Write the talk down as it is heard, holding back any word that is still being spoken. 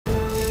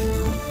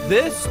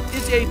This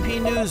is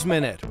AP News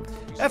Minute.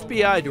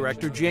 FBI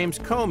Director James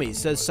Comey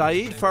says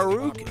Saeed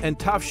Farouk and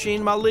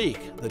Tafshin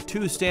Malik, the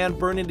two San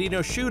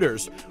Bernardino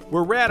shooters,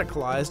 were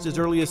radicalized as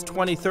early as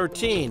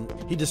 2013.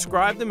 He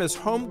described them as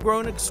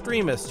homegrown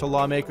extremists to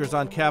lawmakers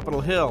on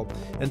Capitol Hill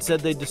and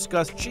said they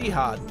discussed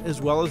jihad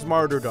as well as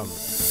martyrdom.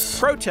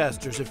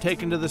 Protesters have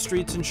taken to the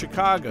streets in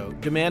Chicago,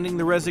 demanding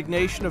the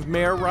resignation of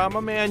Mayor Rahm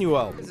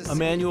Emanuel.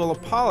 Emanuel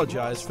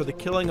apologized for the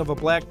killing of a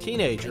black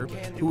teenager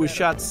who was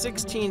shot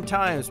 16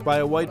 times by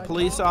a white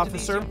police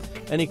officer,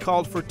 and he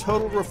called for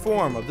total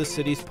reform of the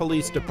city's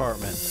police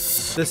department.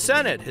 The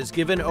Senate has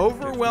given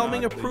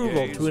overwhelming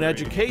approval to an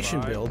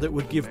education bill that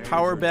would give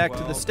power back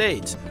to the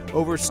states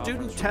over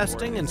student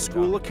testing and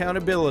school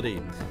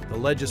accountability. The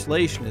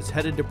legislation is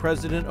headed to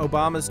President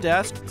Obama's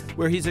desk,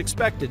 where he's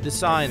expected to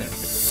sign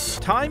it.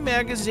 Time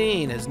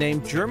magazine has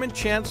named German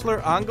Chancellor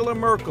Angela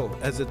Merkel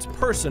as its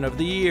Person of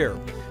the Year.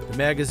 The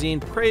magazine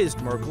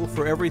praised Merkel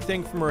for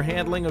everything from her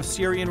handling of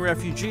Syrian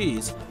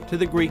refugees to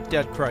the Greek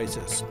debt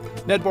crisis.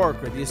 Ned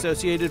Borker, The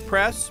Associated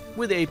Press,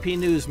 with AP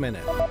News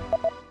Minute.